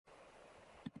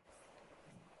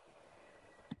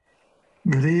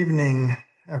Good evening,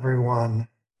 everyone.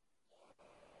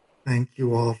 Thank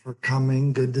you all for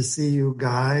coming. Good to see you,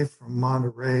 Guy from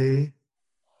Monterey.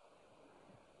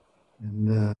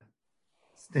 And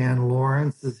Stan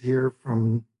Lawrence is here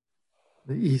from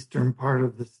the eastern part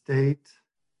of the state.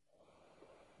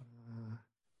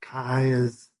 Kai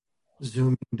is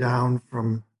zooming down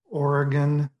from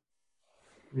Oregon.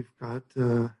 We've got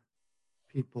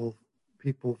people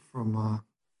from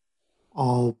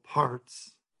all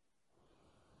parts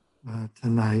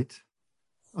tonight.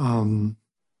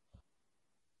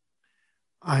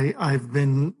 I've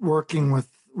been working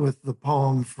with the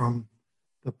poem from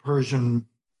the Persian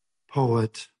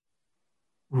poet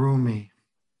Rumi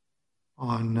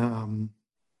on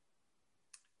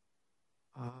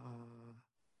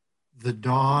the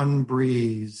dawn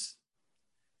breeze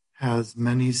has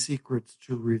many secrets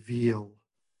to reveal.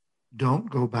 Don't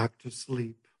go back to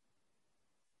sleep.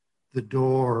 The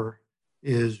door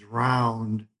is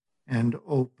round and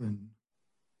open.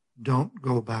 Don't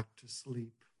go back to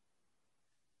sleep.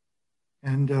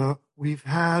 And we've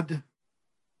had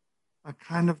a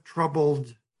kind of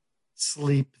troubled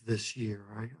sleep this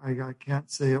year. I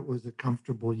can't say it was a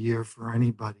comfortable year for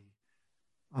anybody,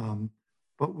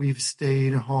 but we've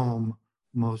stayed home,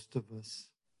 most of us.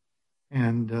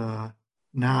 And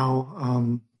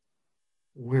now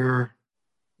we're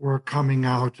coming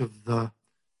out of the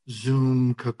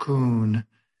Zoom cocoon,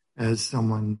 as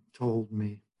someone told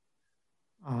me.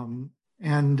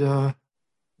 And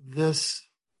this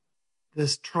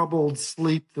troubled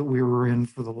sleep that we were in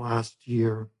for the last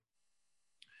year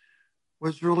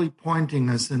was really pointing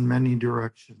us in many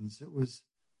directions. It was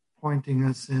pointing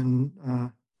us in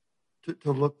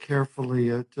to look carefully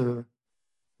at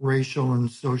racial and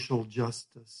social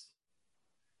justice.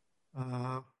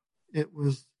 It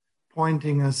was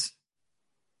pointing us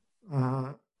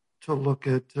to look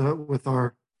at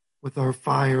with our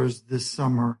fires this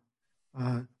summer,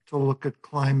 to look at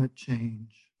climate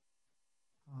change.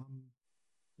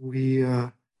 We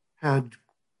had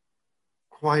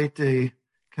quite a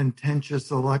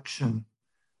contentious election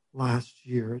last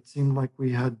year. It seemed like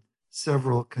we had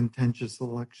several contentious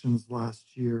elections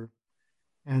last year,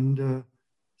 and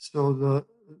so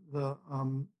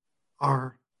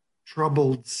our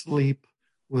troubled sleep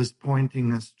was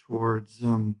pointing us towards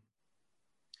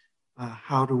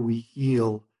how do we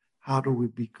heal, how do we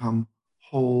become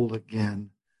whole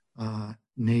again,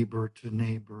 neighbor to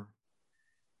neighbor.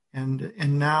 And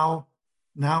now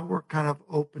we're kind of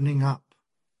opening up,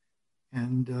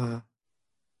 and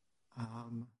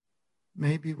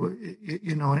maybe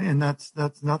and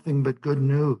that's nothing but good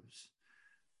news.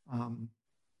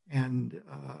 And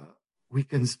we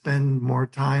can spend more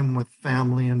time with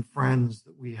family and friends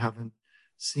that we haven't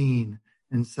seen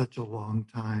in such a long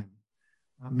time.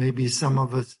 Maybe some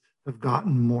of us have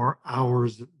gotten more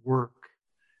hours at work,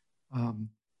 and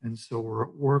so we're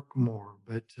at work more,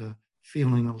 but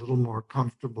feeling a little more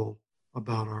comfortable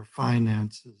about our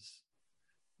finances.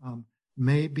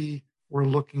 Maybe we're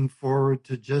looking forward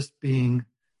to just being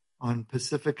on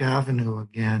Pacific Avenue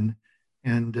again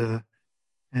and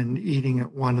eating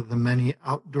at one of the many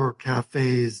outdoor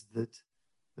cafes that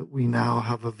we now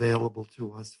have available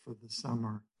to us for the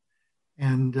summer.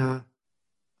 And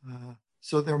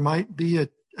so there might be a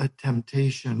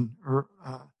temptation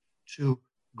to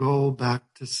go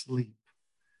back to sleep,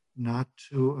 not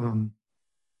to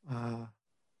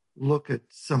look at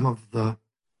some of the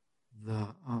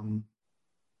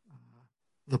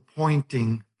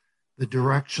pointing, the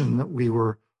direction that we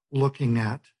were looking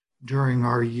at during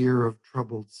our year of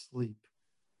troubled sleep.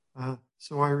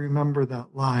 So I remember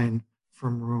that line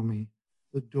from Rumi: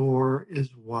 the door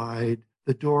is wide,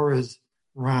 the door is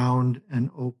round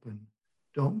and open.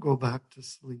 Don't go back to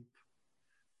sleep.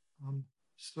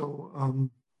 So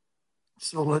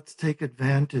let's take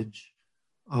advantage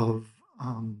of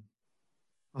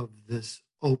this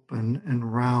open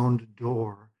and round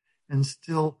door and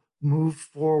still move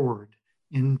forward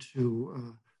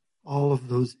into all of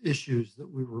those issues that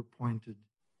we were pointed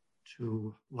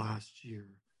to last year: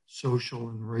 social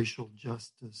and racial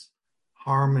justice,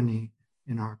 harmony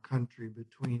in our country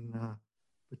between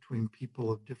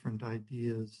people of different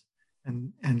ideas,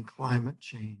 and climate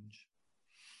change.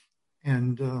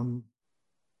 And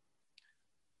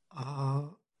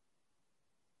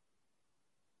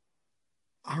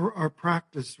our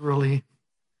practice really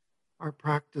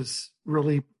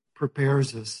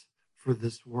prepares us for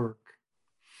this work.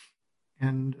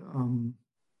 And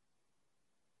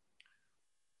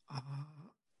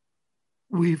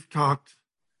we've talked,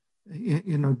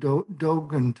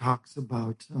 Dogen talks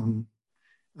about,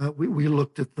 we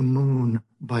looked at the moon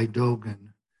by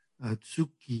Dogen,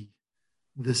 Tsuki,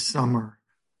 this summer,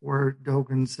 where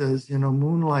Dogen says,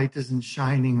 moonlight isn't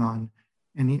shining on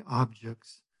any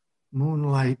objects.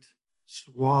 Moonlight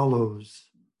swallows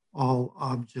all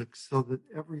objects so that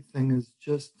everything is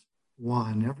just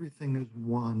one. Everything is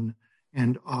one,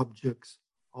 and objects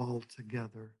all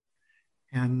together.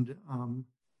 And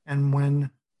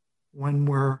when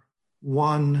we're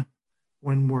one,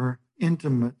 when we're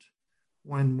intimate,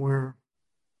 when we're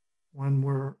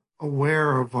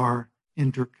aware of our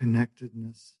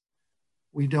interconnectedness,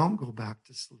 we don't go back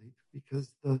to sleep,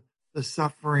 because the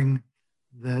suffering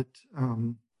that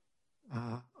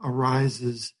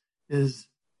arises is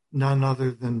none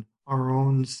other than our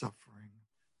own suffering,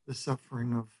 the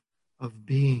suffering of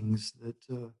beings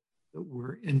that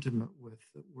we're intimate with,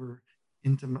 that we're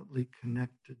intimately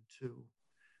connected to.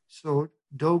 So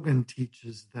Dogen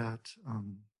teaches that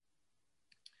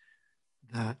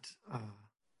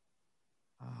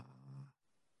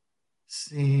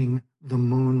seeing the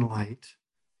moonlight,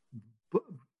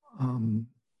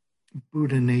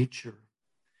 Buddha nature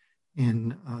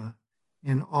in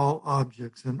all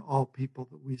objects and all people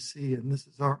that we see, and this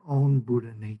is our own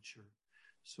Buddha nature.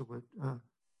 So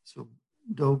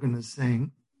Dogen is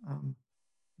saying,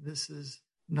 this is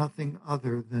nothing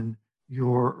other than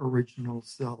your original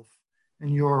self,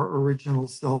 and your original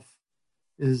self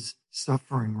is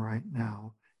suffering right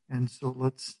now, and so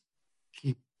let's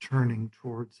keep turning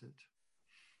towards it.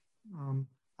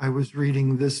 I was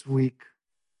reading this week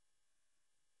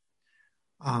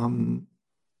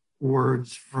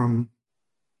words from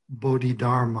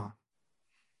Bodhidharma,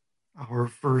 our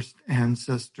first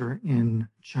ancestor in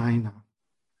China,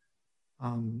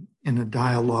 in a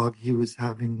dialogue he was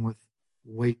having with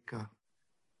Huike.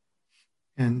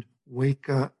 And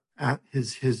Huike,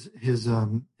 his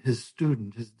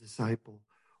student, his disciple,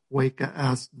 Huike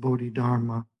asked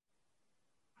Bodhidharma,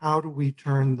 how do we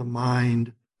turn the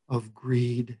mind of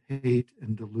greed, hate,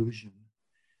 and delusion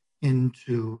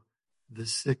into the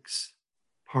 6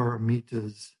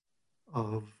 paramitas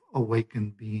of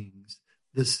awakened beings,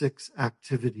 the 6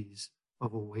 activities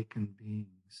of awakened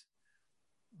beings?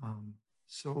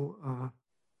 So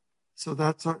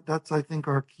that's I think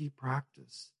our key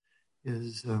practice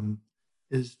is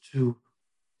to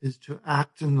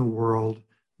act in the world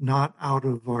not out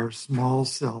of our small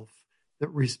self that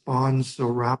responds so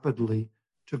rapidly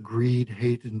to greed,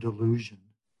 hate, and delusion,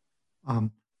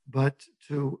 but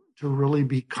to really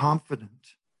be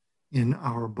confident in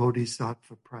our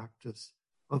bodhisattva practice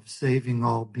of saving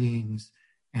all beings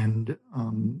and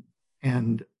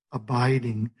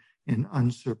abiding in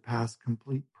unsurpassed,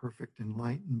 complete, perfect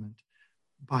enlightenment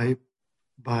by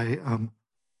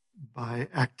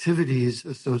activities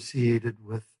associated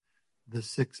with the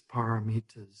 6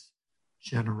 paramitas: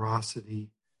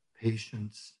 generosity,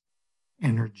 patience,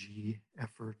 energy,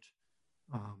 effort,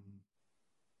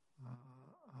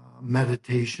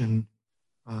 meditation,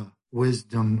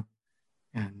 wisdom,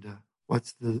 and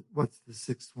what's the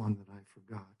 6th one that I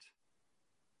forgot?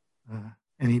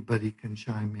 Anybody can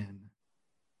chime in.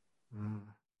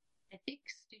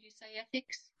 Ethics? Did you say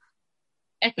ethics?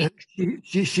 Ethics.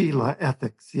 Shila,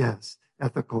 ethics, yes,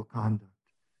 ethical conduct.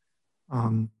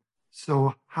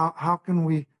 So how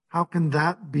can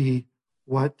that be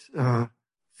what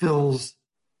fills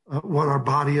what our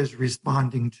body is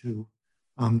responding to?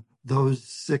 Those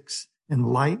 6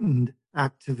 enlightened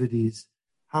activities.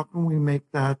 How can we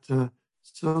make that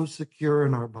so secure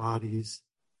in our bodies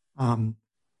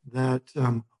that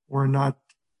we're not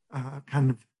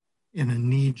kind of in a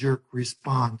knee-jerk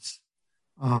response,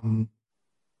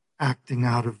 acting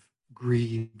out of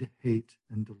greed, hate,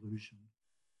 and delusion?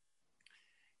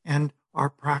 And our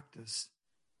practice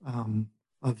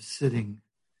of sitting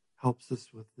helps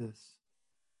us with this,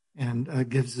 and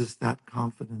gives us that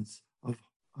confidence of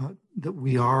that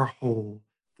we are whole,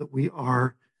 that we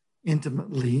are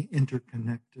intimately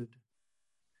interconnected,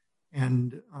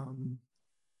 and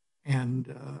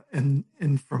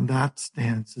from that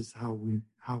stance is how we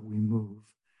move.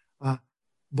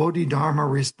 Bodhidharma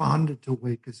responded to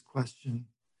Huike's question: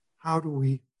 how do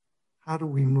we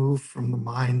move from the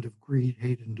mind of greed,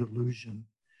 hate, and delusion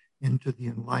into the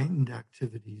enlightened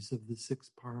activities of the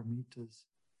 6 paramitas?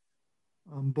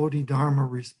 Bodhidharma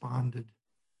responded,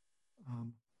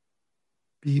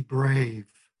 be brave,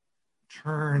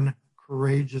 turn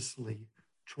courageously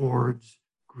towards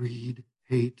greed,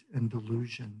 hate, and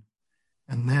delusion,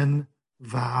 and then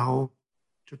vow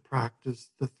to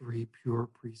practice the 3 pure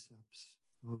precepts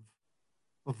of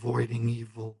avoiding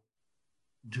evil,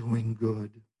 doing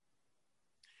good,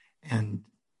 and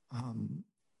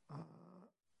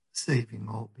saving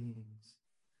all beings,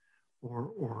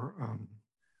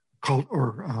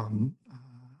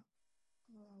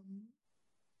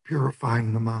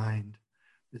 purifying the mind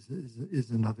is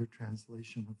another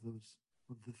translation of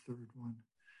the third one.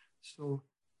 So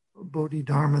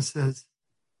Bodhidharma says,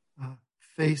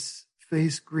 face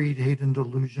greed, hate, and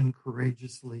delusion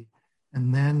courageously,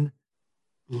 and then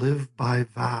live by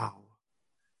vow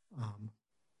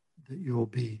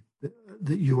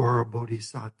that you are a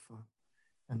bodhisattva,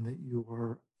 and that you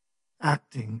are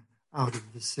acting out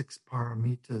of the 6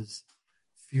 paramitas,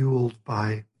 fueled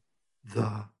by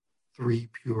the 3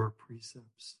 pure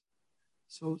precepts.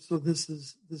 So this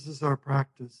is our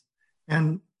practice,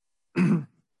 and and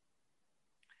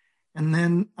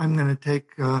then I'm going to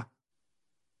take a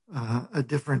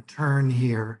different turn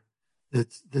here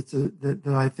that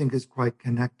I think is quite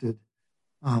connected.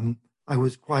 I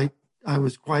was quite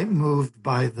moved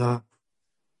by the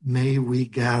May We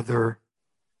Gather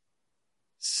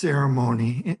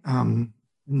ceremony,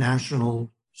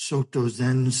 National Soto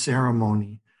Zen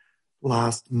ceremony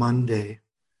last Monday.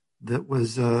 That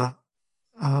was a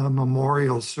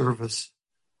memorial service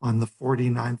on the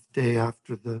 49th day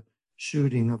after the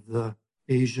shooting of the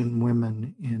Asian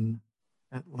women in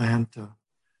Atlanta.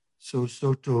 So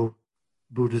Soto,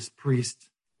 Buddhist priest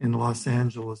in Los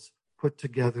Angeles, put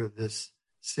together this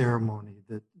ceremony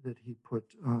that he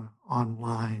put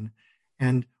online.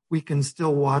 And we can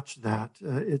still watch that.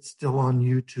 It's still on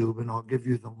YouTube, and I'll give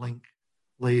you the link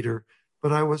later.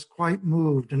 But I was quite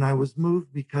moved, and I was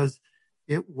moved because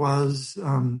it was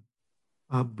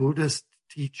Buddhist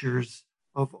teachers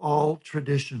of all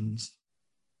traditions,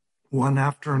 one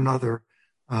after another,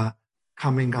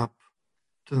 coming up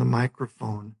to the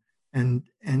microphone and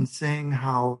saying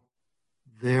how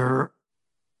their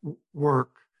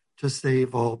work to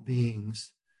save all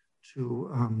beings, to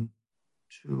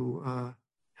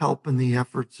help in the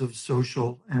efforts of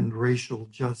social and racial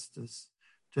justice,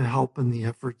 to help in the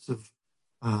efforts of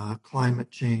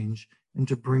climate change, and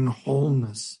to bring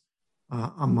wholeness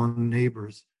among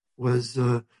neighbors, was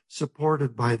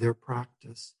supported by their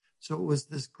practice. So it was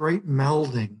this great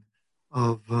melding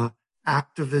of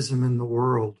activism in the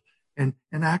world, and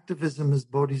activism is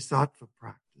bodhisattva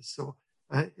practice. So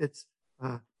it's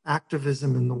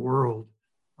activism in the world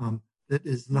that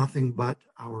is nothing but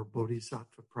our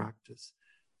bodhisattva practice.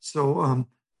 So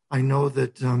I know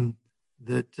that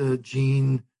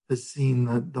Jean has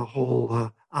seen the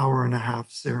whole hour and a half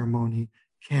ceremony.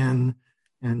 Ken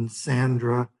and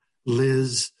Sandra,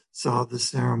 Liz saw the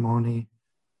ceremony.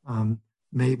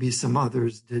 Maybe some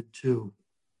others did too.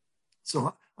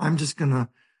 So I'm just going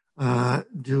to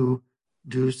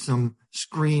do some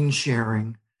screen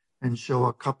sharing and show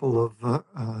a couple of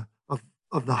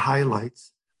the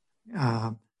highlights,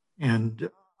 and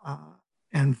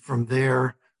from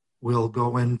there we'll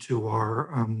go into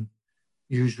our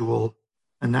usual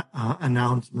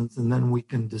announcements, and then we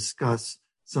can discuss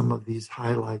some of these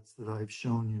highlights that I've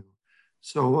shown you.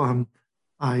 So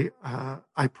I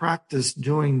practiced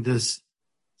doing this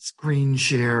screen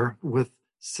share with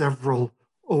several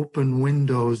open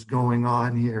windows going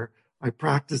on here. I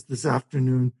practiced this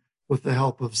afternoon with the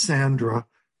help of Sandra,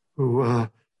 who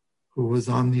was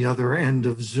on the other end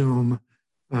of Zoom,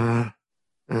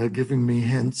 giving me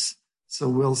hints. So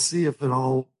we'll see if it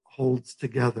all holds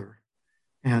together.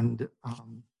 And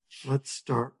let's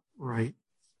start right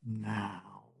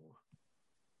now.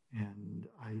 And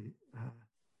I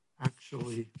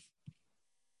actually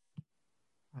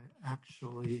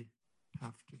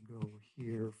have to go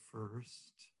here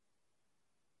first.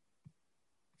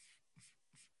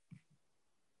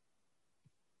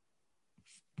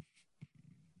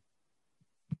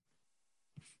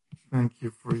 Thank you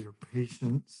for your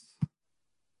patience.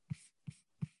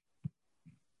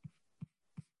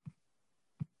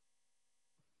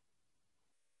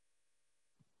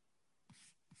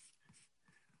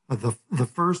 The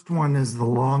first one is the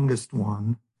longest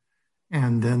one,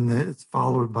 and then it's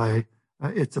followed by,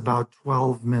 it's about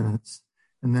 12 minutes,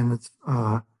 and then it's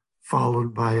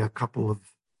followed by a couple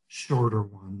of shorter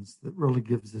ones that really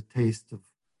gives a taste of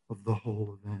the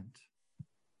whole event.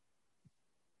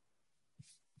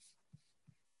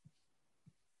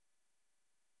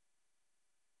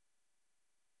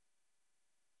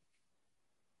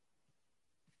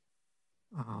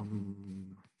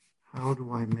 How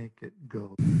do I make it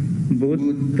go?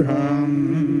 Buddham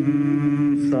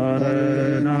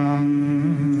saranam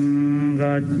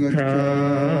gacchami,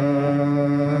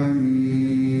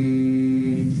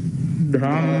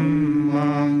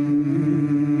 dhammam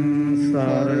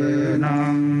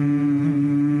saranam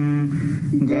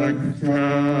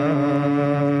gacchami,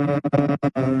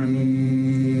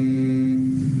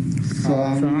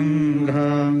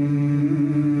 sangham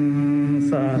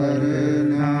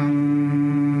saranam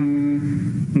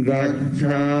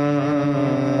gacchami.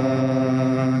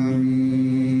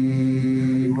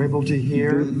 You're able to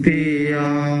hear?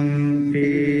 Tutiyampi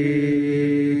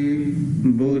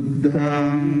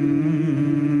buddhang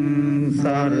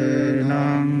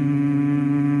saranang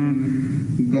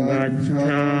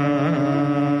gacchami.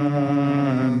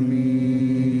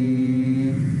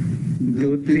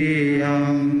 Dutiyampi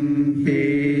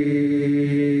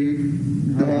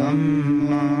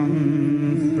dhammang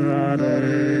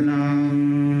saranang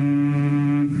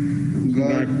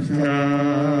gacchami.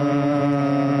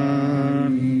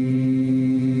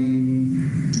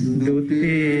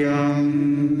 Dutiyampi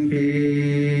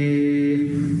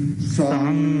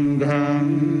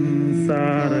sanghang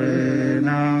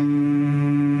saranang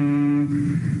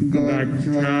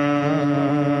gacchami.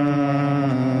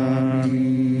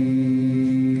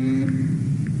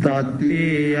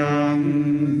 Tatiyampi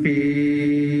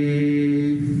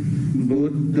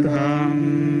buddhang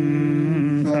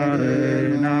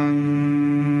saranang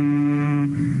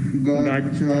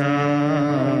gacchami.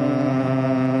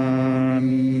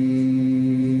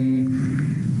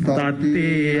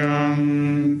 Tatiyampi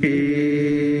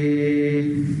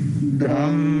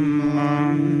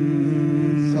dhammang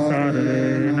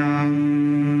saranang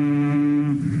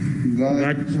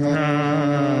gacchami.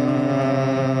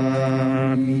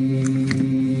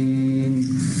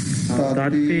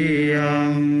 Tatiyampi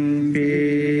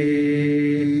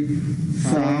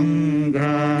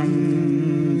sanghang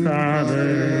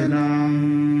saranang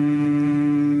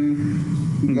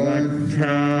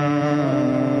gacchami.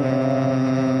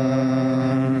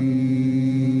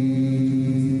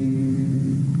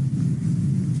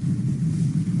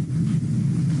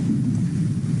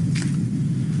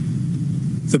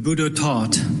 The Buddha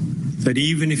taught that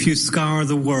even if you scour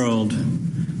the world,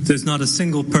 there's not a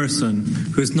single person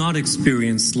who has not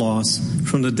experienced loss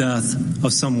from the death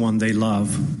of someone they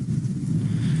love.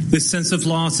 This sense of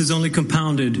loss is only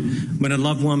compounded when a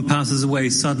loved one passes away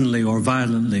suddenly or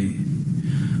violently.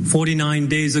 49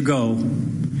 days ago,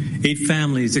 8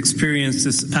 families experienced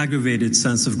this aggravated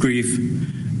sense of grief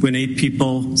when 8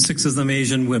 people, 6 of them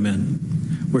Asian women,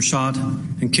 were shot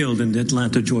and killed in the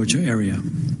Atlanta, Georgia area.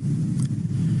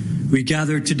 We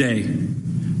gather today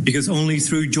because only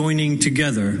through joining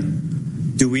together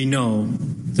do we know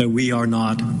that we are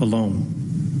not alone.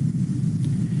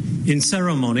 In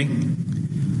ceremony,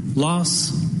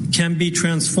 loss can be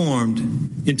transformed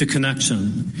into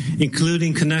connection,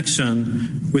 including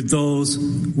connection with those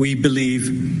we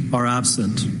believe are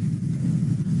absent.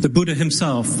 The Buddha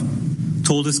himself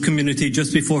told his community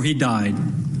just before he died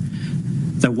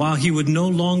that while he would no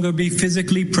longer be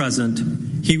physically present,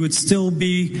 he would still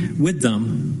be with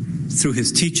them through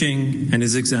his teaching and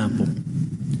his example.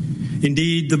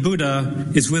 Indeed, the Buddha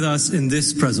is with us in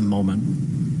this present moment.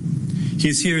 He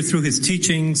is here through his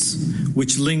teachings,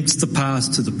 which links the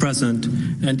past to the present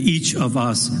and each of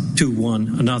us to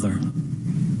one another.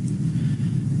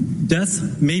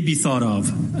 Death may be thought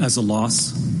of as a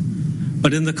loss,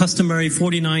 but in the customary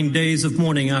 49 days of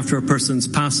mourning after a person's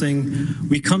passing,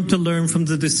 we come to learn from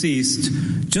the deceased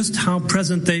just how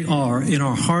present they are in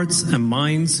our hearts and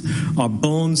minds, our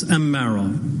bones and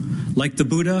marrow. Like the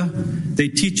Buddha, they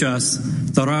teach us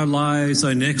that our lives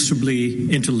are inextricably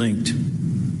interlinked.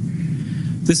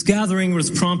 This gathering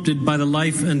was prompted by the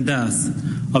life and death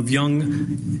of young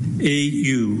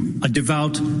A.U., a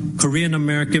devout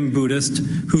Korean-American Buddhist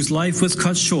whose life was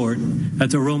cut short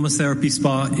at the aromatherapy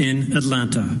spa in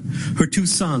Atlanta. Her 2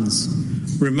 sons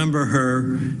remember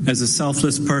her as a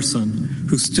selfless person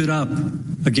who stood up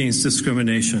against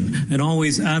discrimination and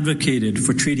always advocated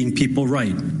for treating people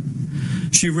right.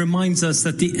 She reminds us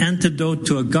that the antidote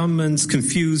to a government's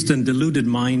confused and deluded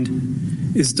mind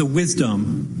is the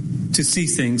wisdom to see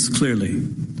things clearly.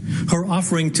 Her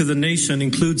offering to the nation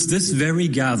includes this very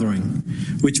gathering,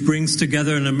 which brings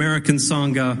together an American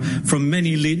Sangha from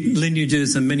many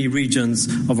lineages and many regions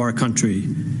of our country.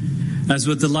 As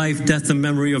with the life, death, and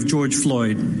memory of George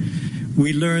Floyd,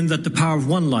 we learn that the power of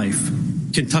one life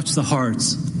can touch the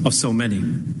hearts of so many.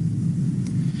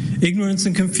 Ignorance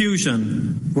and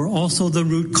confusion were also the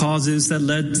root causes that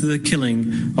led to the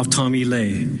killing of Tommy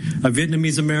Lay, a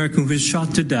Vietnamese American who was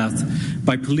shot to death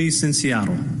by police in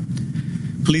Seattle.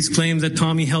 Police claim that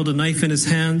Tommy held a knife in his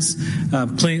hands.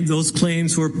 Those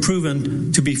claims were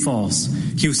proven to be false.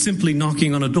 He was simply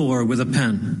knocking on a door with a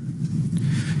pen.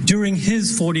 During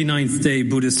his 49th day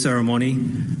Buddhist ceremony,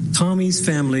 Tommy's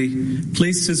family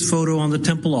placed his photo on the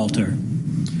temple altar,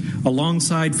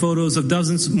 alongside photos of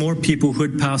dozens more people who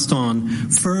had passed on,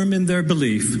 firm in their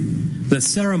belief that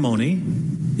ceremony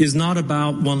is not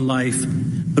about one life,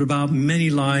 but about many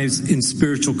lives in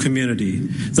spiritual community.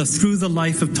 That through the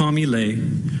life of Tommy Lay,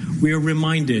 we are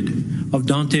reminded of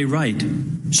Dante Wright,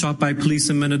 shot by police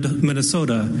in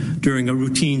Minnesota during a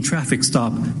routine traffic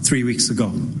stop 3 weeks ago.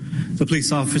 The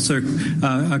police officer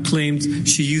claimed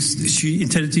she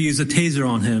intended to use a taser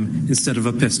on him instead of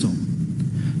a pistol.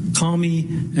 Tommy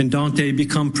and Dante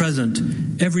become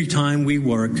present every time we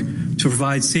work to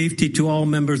provide safety to all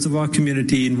members of our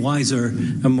community in wiser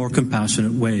and more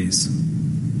compassionate ways.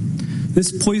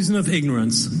 This poison of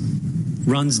ignorance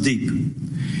runs deep.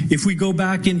 If we go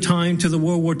back in time to the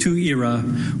World War II era,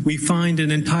 we find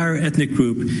an entire ethnic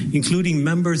group, including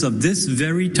members of this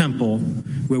very temple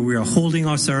where we are holding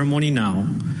our ceremony now,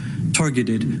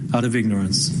 targeted out of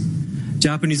ignorance.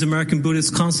 Japanese American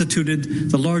Buddhists constituted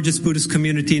the largest Buddhist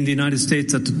community in the United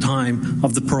States at the time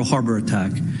of the Pearl Harbor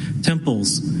attack.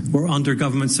 Temples were under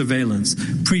government surveillance,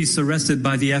 priests arrested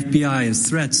by the FBI as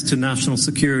threats to national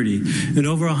security, and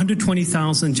over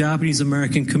 120,000 Japanese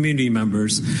American community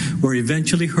members were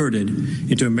eventually herded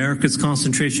into America's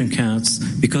concentration camps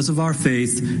because of our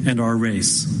faith and our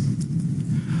race.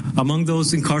 Among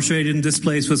those incarcerated and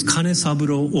displaced was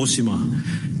Kanesaburo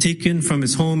Oshima, taken from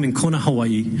his home in Kona,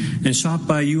 Hawaii, and shot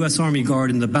by a U.S. Army guard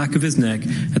in the back of his neck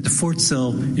at the Fort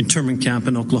Sill internment camp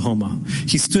in Oklahoma.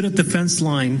 He stood at the fence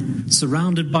line,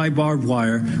 surrounded by barbed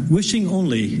wire, wishing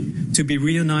only to be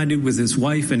reunited with his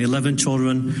wife and 11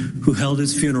 children who held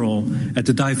his funeral at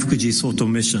the Daifukuji Soto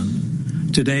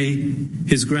Mission. Today,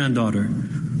 his granddaughter,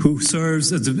 who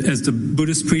serves as the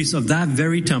Buddhist priest of that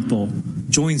very temple,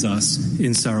 joins us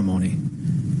in ceremony.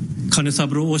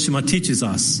 Kanesaburo Oshima teaches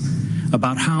us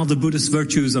about how the Buddhist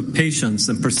virtues of patience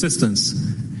and persistence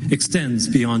extends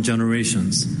beyond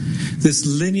generations. This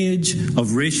lineage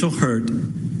of racial hurt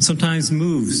sometimes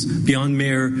moves beyond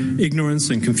mere ignorance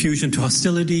and confusion to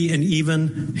hostility and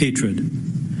even hatred.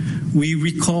 We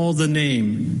recall the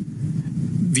name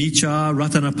Vicha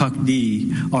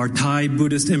Ratanapakdi, our Thai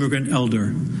Buddhist immigrant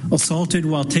elder, assaulted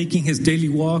while taking his daily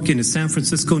walk in his San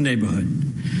Francisco neighborhood.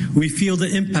 We feel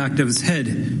the impact of his head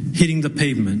hitting the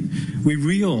pavement. We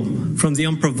reel from the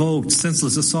unprovoked,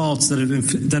 senseless assaults that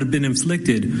have been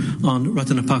inflicted on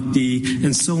Ratanapakdi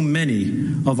and so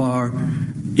many of our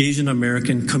Asian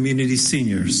American community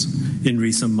seniors in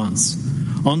recent months.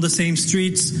 On the same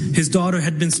streets, his daughter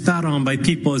had been spat on by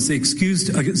people as they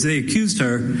accused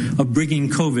her of bringing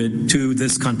COVID to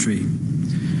this country.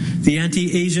 The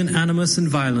anti-Asian animus and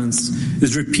violence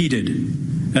is repeated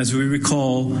as we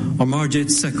recall Amarjit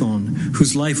Sekon,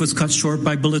 whose life was cut short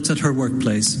by bullets at her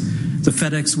workplace, the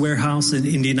FedEx warehouse in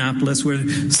Indianapolis, where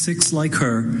 6 like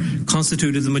her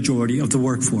constituted the majority of the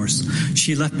workforce.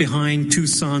 She left behind 2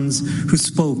 sons who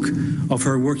spoke of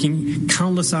her working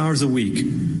countless hours a week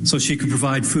so she could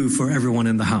provide food for everyone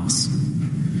in the house.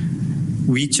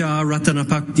 Vicha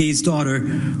Ratanapakdi's daughter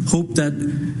hoped that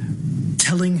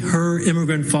telling her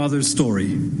immigrant father's story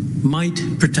might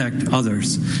protect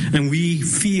others. And we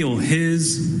feel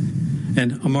his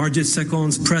and Amarjit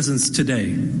Sekon's presence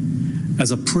today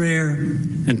as a prayer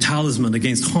and talisman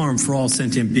against harm for all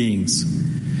sentient beings.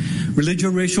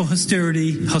 Religio-racial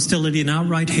hostility and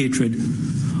outright hatred,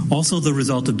 also the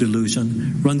result of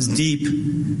delusion, runs deep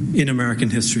in American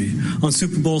history. On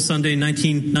Super Bowl Sunday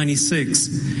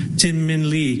 1996, Tim Min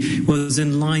Lee was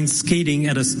in line skating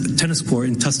at a tennis court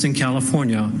in Tustin,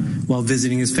 California, while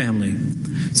visiting his family.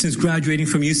 Since graduating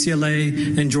from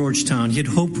UCLA and Georgetown, he had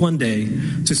hoped one day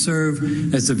to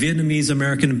serve as the Vietnamese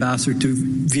American ambassador to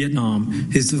Vietnam,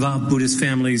 his devout Buddhist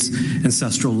family's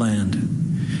ancestral land.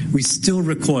 We still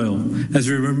recoil as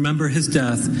we remember his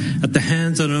death at the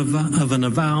hands of an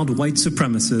avowed white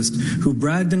supremacist who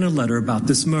bragged in a letter about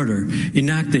this murder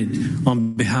enacted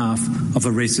on behalf of a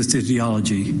racist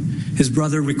ideology. His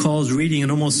brother recalls reading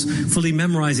and almost fully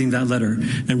memorizing that letter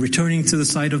and returning to the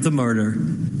site of the murder,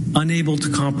 unable to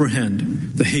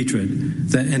comprehend the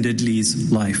hatred that ended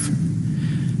Lee's life.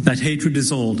 That hatred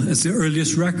is old as the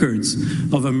earliest records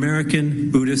of American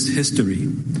Buddhist history,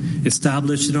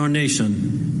 established in our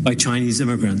nation by Chinese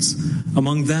immigrants.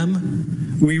 Among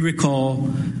them, we recall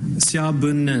Xia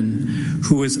Bunren,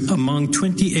 who was among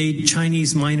 28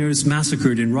 Chinese miners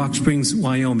massacred in Rock Springs,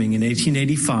 Wyoming in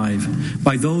 1885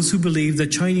 by those who believed that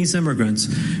Chinese immigrants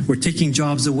were taking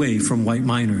jobs away from white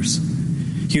miners.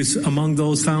 He was among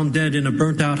those found dead in a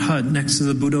burnt-out hut next to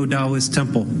the Buddha Taoist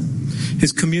temple.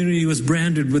 His community was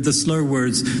branded with the slur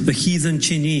words, the heathen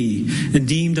Chinese, and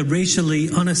deemed a racially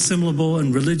unassimilable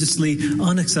and religiously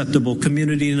unacceptable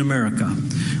community in America.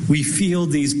 We feel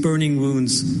these burning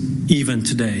wounds even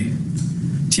today.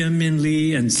 Tien Min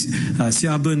Lee and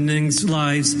Xia Bunren's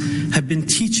lives have been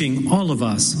teaching all of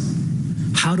us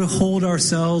how to hold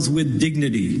ourselves with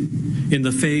dignity in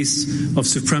the face of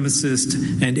supremacist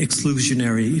and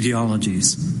exclusionary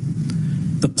ideologies.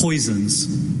 The poisons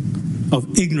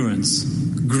of ignorance,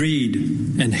 greed,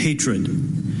 and hatred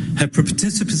have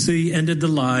precipitously ended the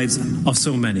lives of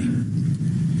so many.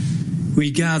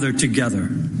 We gather together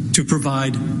to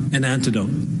provide an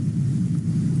antidote.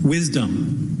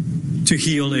 Wisdom to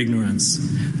heal ignorance,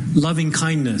 loving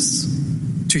kindness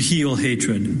to heal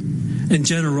hatred, and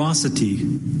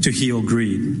generosity to heal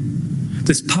greed.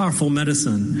 This powerful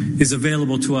medicine is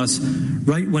available to us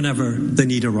right whenever the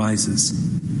need arises.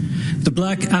 The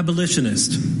Black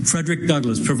abolitionist Frederick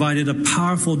Douglass provided a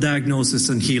powerful diagnosis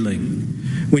and healing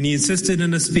when he insisted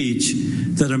in a speech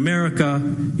that America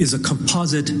is a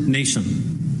composite nation.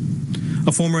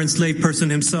 A former enslaved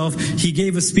person himself, he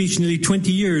gave a speech nearly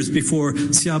 20 years before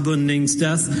Xiaobun Ning's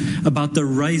death about the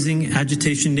rising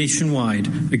agitation nationwide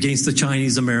against the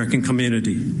Chinese American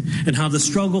community and how the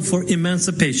struggle for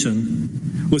emancipation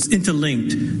was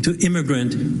interlinked to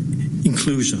immigrant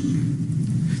inclusion.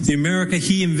 The America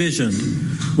he envisioned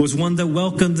was one that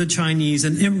welcomed the Chinese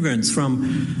and immigrants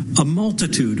from a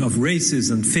multitude of races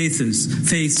and faiths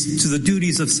to the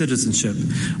duties of citizenship,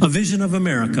 a vision of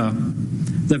America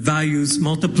that values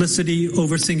multiplicity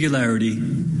over singularity,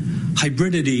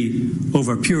 hybridity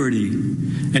over purity,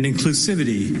 and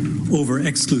inclusivity over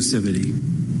exclusivity.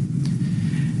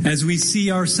 As we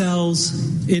see ourselves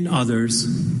in others,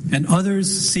 and others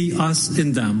see us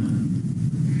in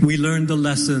them, we learn the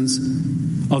lessons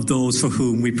of those for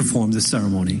whom we perform this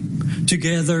ceremony.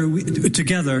 Together,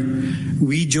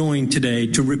 we join today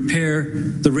to repair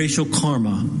the racial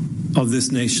karma of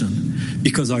this nation,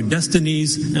 because our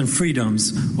destinies and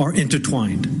freedoms are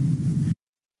intertwined.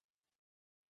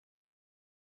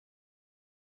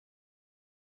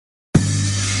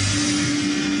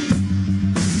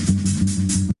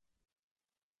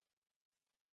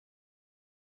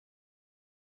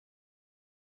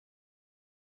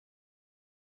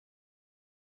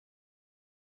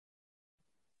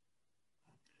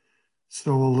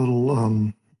 So a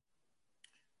little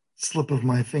slip of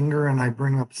my finger and I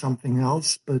bring up something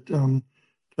else, but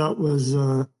that was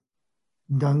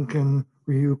Duncan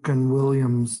Ryukin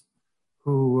Williams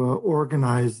who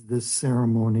organized this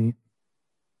ceremony.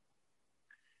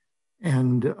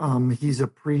 And he's a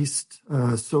priest,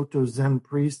 Soto Zen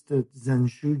priest at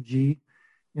Zenshuji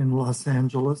in Los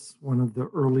Angeles, one of the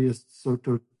earliest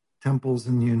Soto temples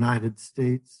in the United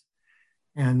States.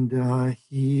 And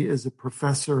he is a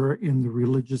professor in the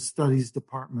Religious Studies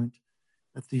Department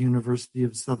at the University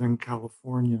of Southern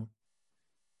California.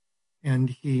 And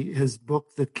his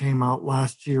book that came out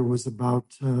last year was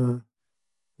about the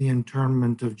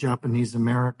internment of Japanese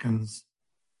Americans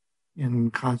in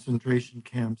concentration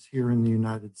camps here in the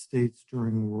United States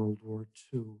during World War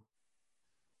II.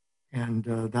 And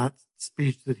that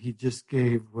speech that he just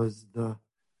gave was the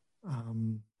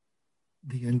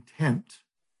intent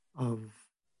of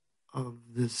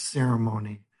this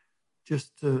ceremony,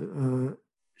 just to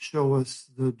show us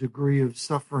the degree of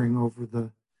suffering over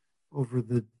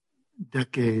the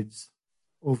decades,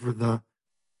 over the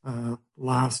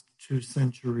last 2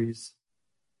 centuries,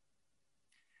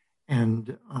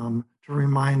 and to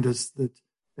remind us that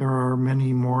there are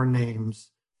many more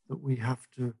names that we have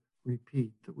to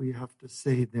repeat, that we have to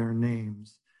say their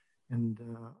names. And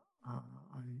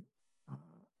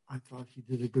I thought he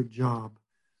did a good job.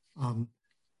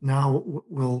 Now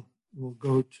we'll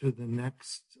go to the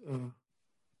next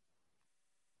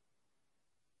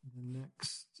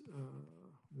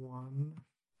one.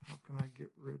 How can I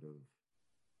get rid of?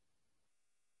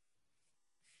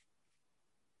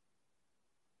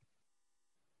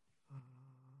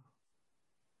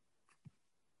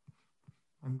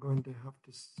 I'm going to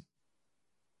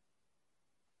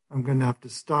have to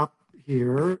stop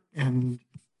here and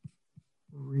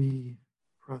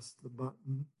press the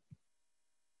button.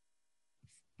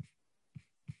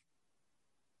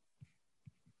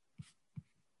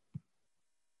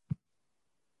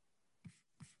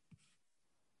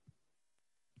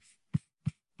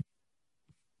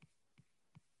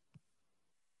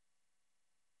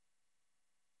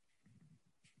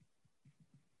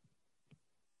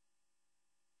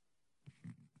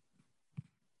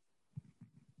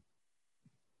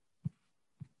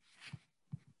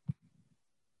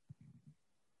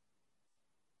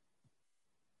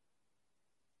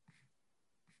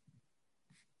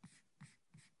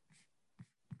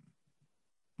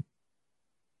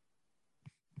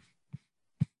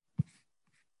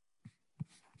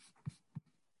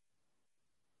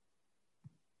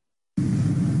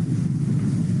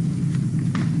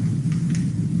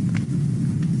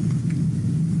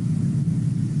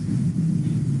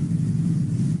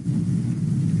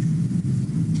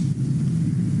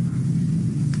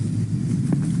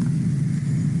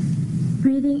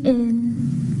 Breathing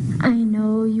in, I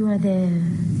know you are there.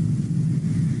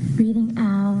 Breathing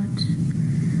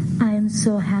out, I am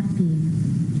so happy.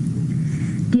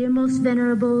 Dear most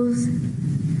venerables,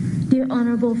 dear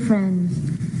honorable friends,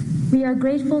 we are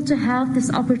grateful to have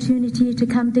this opportunity to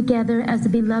come together as a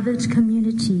beloved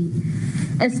community,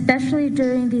 especially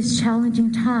during these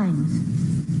challenging times.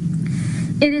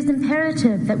 It is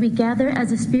imperative that we gather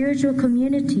as a spiritual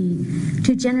community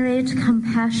to generate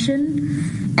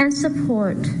compassion and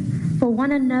support for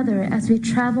one another as we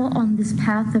travel on this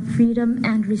path of freedom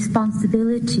and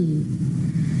responsibility.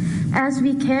 As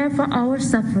we care for our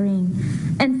suffering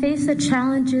and face the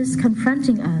challenges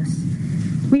confronting us,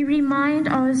 we remind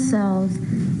ourselves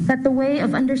that the way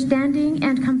of understanding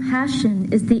and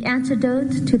compassion is the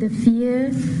antidote to the fear,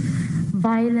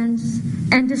 violence,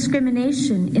 and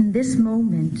discrimination in this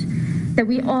moment that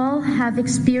we all have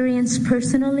experienced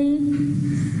personally,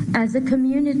 as a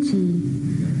community,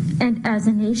 and as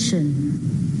a nation.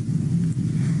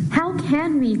 How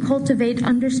can we cultivate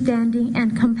understanding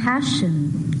and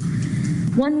compassion?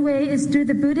 One way is through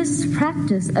the Buddhist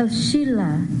practice of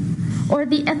Sila, or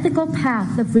the ethical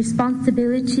path of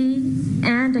responsibility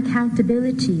and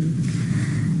accountability.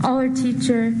 Our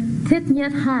teacher, Thich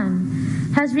Nhat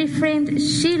Hanh, has reframed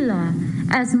Sila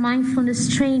as mindfulness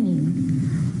training,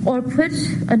 or put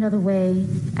another way,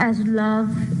 as love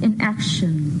in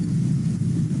action.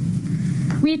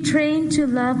 We train to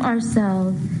love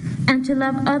ourselves and to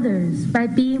love others by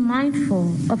being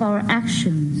mindful of our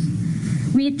actions.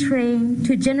 We train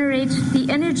to generate the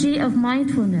energy of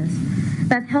mindfulness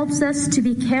that helps us to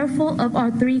be careful of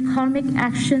our three karmic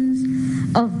actions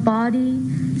of body,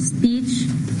 speech,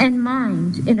 and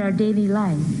mind in our daily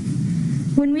life.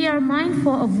 When we are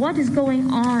mindful of what is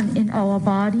going on in our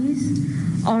bodies,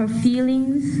 our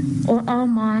feelings, or our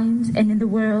minds and in the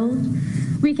world,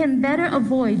 we can better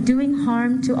avoid doing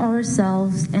harm to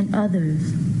ourselves and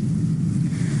others.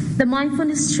 The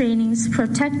mindfulness trainings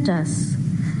protect us,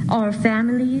 our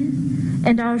families,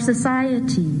 and our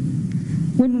society.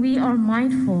 When we are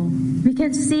mindful, we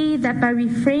can see that by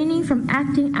refraining from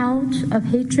acting out of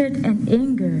hatred and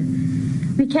anger,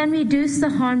 we can reduce the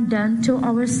harm done to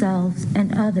ourselves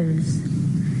and others.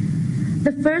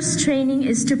 The first training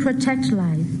is to protect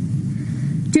life,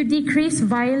 to decrease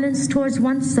violence towards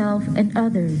oneself and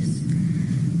others.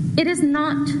 It is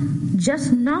not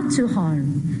just not to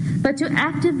harm, but to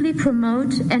actively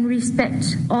promote and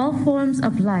respect all forms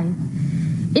of life,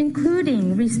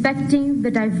 including respecting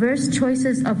the diverse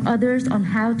choices of others on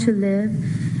how to live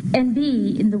and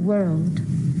be in the world.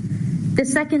 The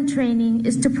second training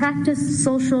is to practice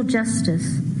social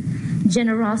justice,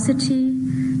 generosity,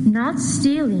 not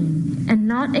stealing, and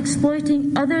not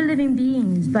exploiting other living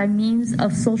beings by means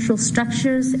of social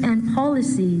structures and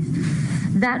policies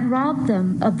that rob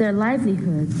them of their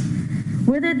livelihoods,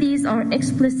 whether these are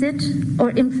explicit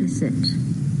or implicit.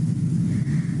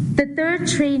 The third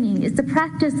training is the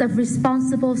practice of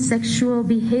responsible sexual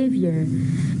behavior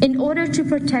in order to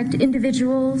protect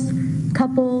individuals,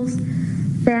 couples,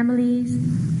 families,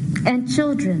 and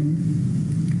children.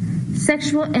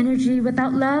 Sexual energy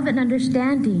without love and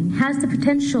understanding has the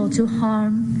potential to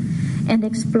harm and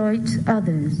exploit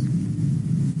others.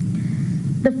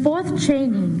 The fourth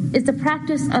training is the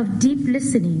practice of deep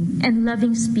listening and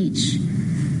loving speech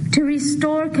to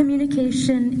restore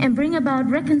communication and bring about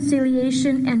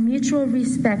reconciliation and mutual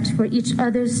respect for each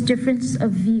other's difference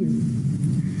of view.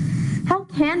 How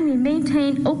can we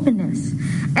maintain openness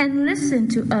and listen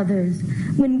to others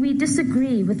when we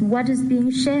disagree with what is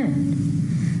being shared?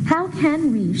 How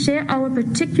can we share our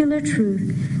particular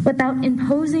truth without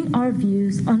imposing our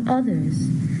views on others?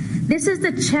 This is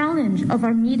the challenge of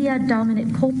our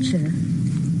media-dominant culture.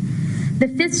 The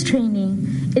fifth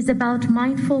training is about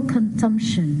mindful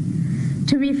consumption,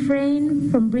 to refrain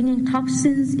from bringing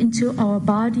toxins into our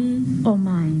body or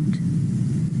mind.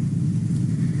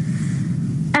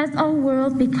 As our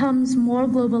world becomes more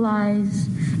globalized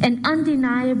and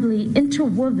undeniably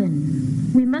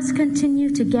interwoven, we must continue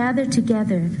to gather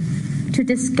together to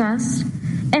discuss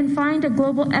and find a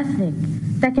global ethic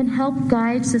that can help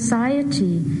guide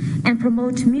society and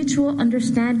promote mutual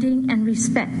understanding and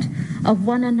respect of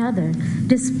one another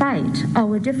despite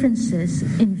our differences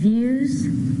in views,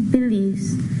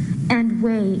 beliefs, and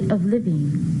way of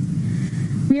living.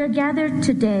 We are gathered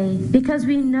today because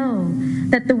we know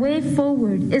that the way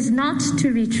forward is not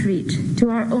to retreat to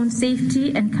our own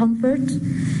safety and comfort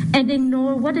and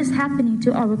ignore what is happening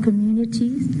to our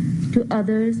communities, to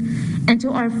others, and to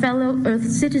our fellow Earth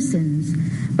citizens,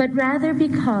 but rather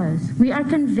because we are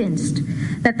convinced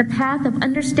that the path of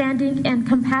understanding and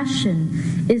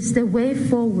compassion is the way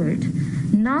forward,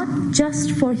 not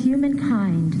just for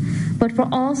humankind, but for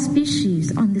all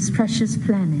species on this precious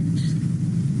planet.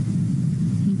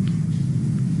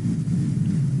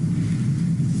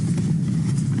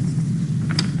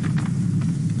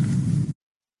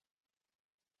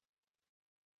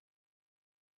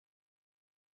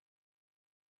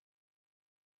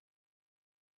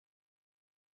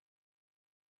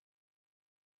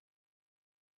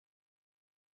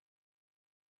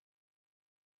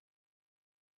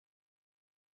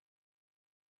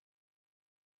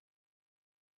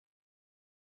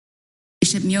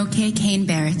 Bishop Myoke Kane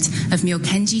Barrett of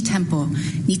Myokenji Temple,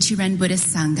 Nichiren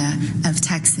Buddhist Sangha of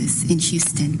Texas in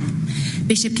Houston.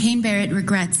 Bishop Kane Barrett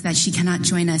regrets that she cannot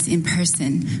join us in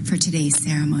person for today's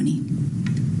ceremony.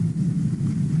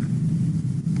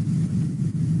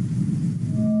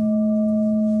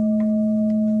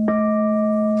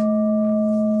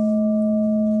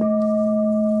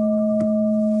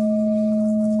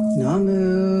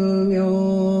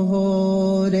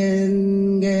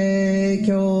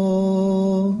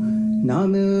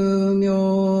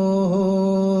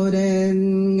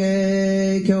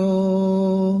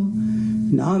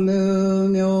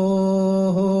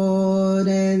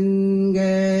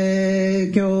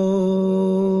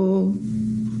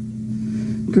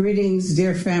 Greetings,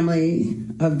 dear family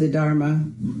of the Dharma,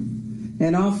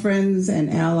 and all friends and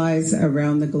allies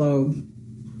around the globe.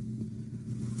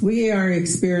 We are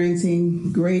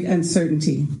experiencing great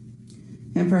uncertainty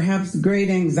and perhaps great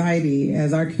anxiety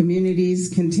as our communities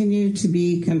continue to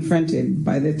be confronted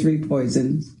by the three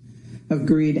poisons of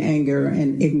greed, anger,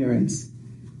 and ignorance.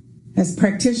 As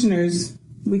practitioners,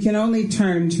 we can only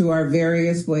turn to our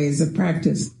various ways of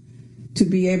practice to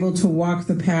be able to walk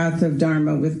the path of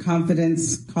Dharma with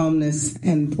confidence, calmness,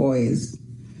 and poise.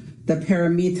 The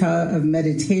paramita of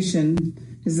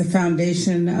meditation is the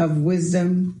foundation of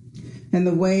wisdom and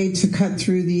the way to cut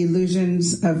through the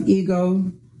illusions of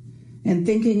ego and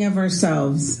thinking of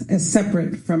ourselves as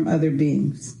separate from other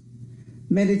beings.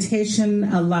 Meditation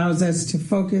allows us to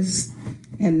focus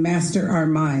and master our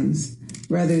minds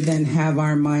rather than have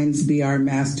our minds be our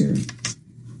master.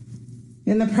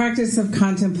 In the practice of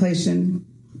contemplation,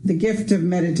 the gift of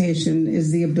meditation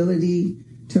is the ability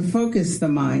to focus the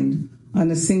mind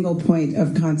on a single point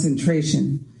of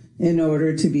concentration in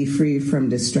order to be free from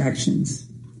distractions.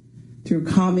 Through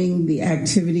calming the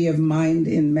activity of mind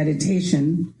in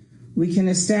meditation, we can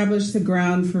establish the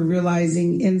ground for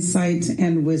realizing insight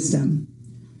and wisdom.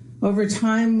 Over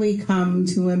time, we come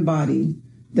to embody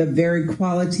the very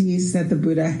qualities that the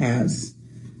Buddha has: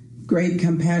 great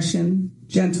compassion,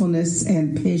 gentleness,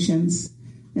 and patience,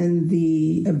 and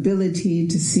the ability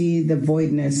to see the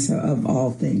voidness of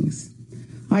all things.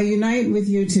 I unite with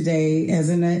you today as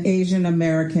an Asian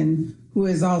American who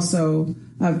is also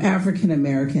of African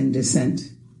American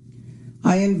descent.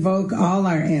 I invoke all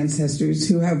our ancestors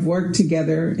who have worked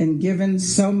together and given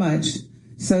so much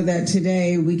so that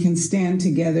today we can stand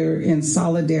together in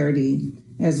solidarity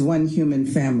as one human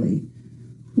family.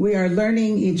 We are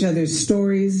learning each other's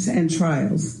stories and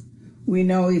trials. We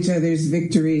know each other's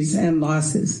victories and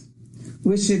losses.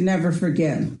 We should never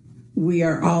forget we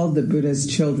are all the Buddha's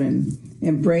children,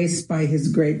 embraced by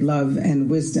his great love and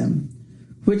wisdom,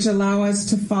 which allow us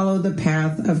to follow the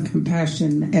path of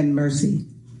compassion and mercy.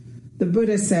 The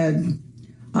Buddha said,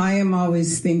 "I am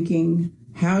always thinking,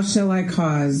 how shall I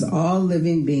cause all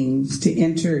living beings to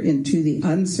enter into the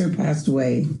unsurpassed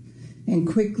way and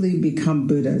quickly become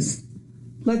Buddhas?"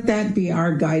 Let that be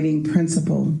our guiding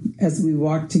principle as we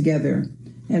walk together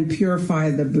and purify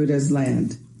the Buddha's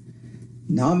land.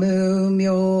 Namu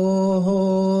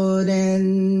Myoho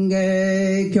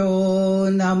Renge Kyo,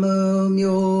 Namu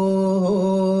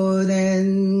Myoho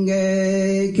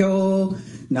Renge Kyo,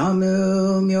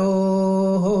 Namu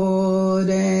Myoho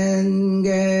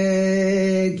Renge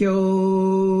Kyo.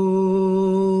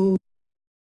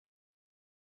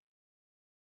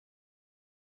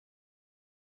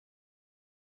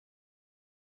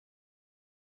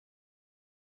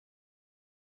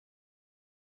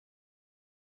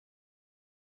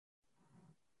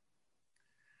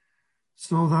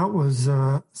 So that was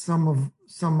some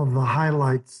of the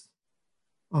highlights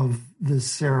of this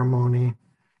ceremony.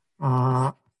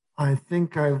 I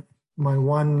think my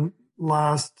one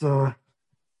last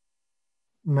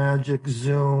Magic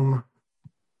Zoom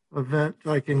event.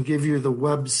 I can give you the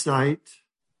website.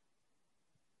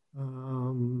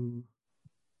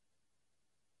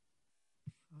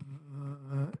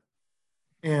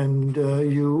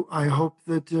 I hope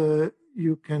that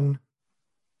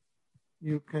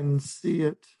you can see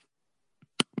it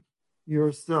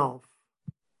yourself.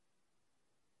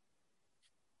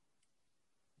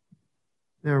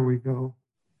 There we go.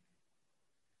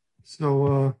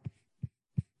 So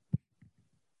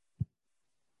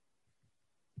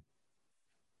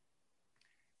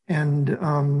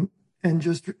and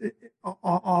just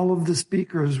all of the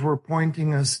speakers were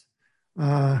pointing us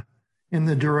in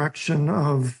the direction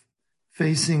of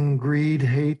facing greed,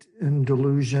 hate, and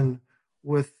delusion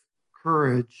with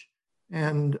courage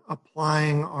and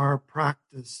applying our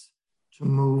practice to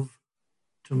move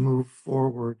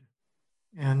forward,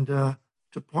 and to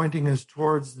pointing us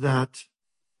towards that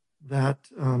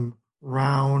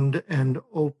round and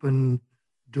open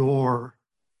door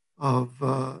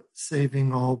of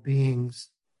saving all beings,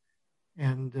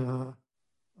 and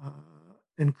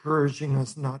encouraging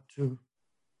us not to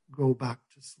go back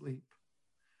to sleep.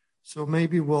 So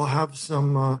maybe we'll have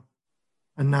some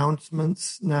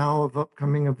announcements now of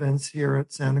upcoming events here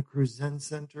at Santa Cruz Zen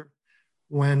Center.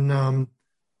 When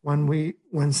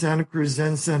Santa Cruz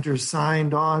Zen Center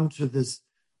signed on to this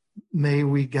May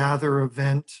We Gather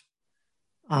event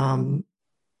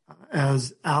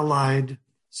as allied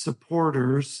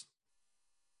supporters,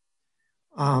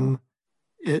 the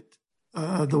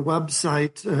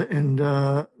website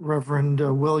and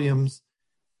Reverend Williams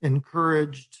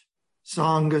encouraged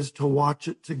Sanghas to watch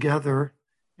it together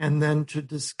and then to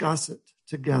discuss it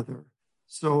together.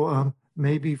 So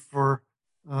maybe for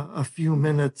a few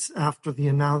minutes after the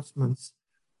announcements,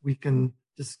 we can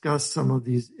discuss some of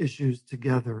these issues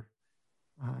together.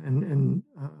 And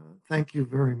thank you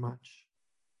very much.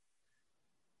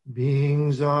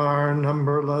 Beings are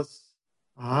numberless.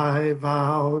 I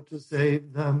vow to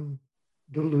save them.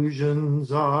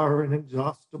 Delusions are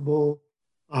inexhaustible.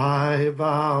 I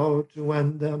vow to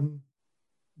end them.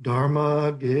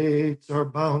 Dharma gates are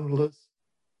boundless.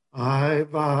 I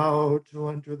vow to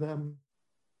enter them.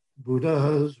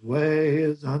 Buddha's way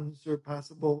is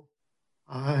unsurpassable.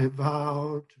 I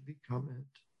vow to become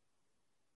it.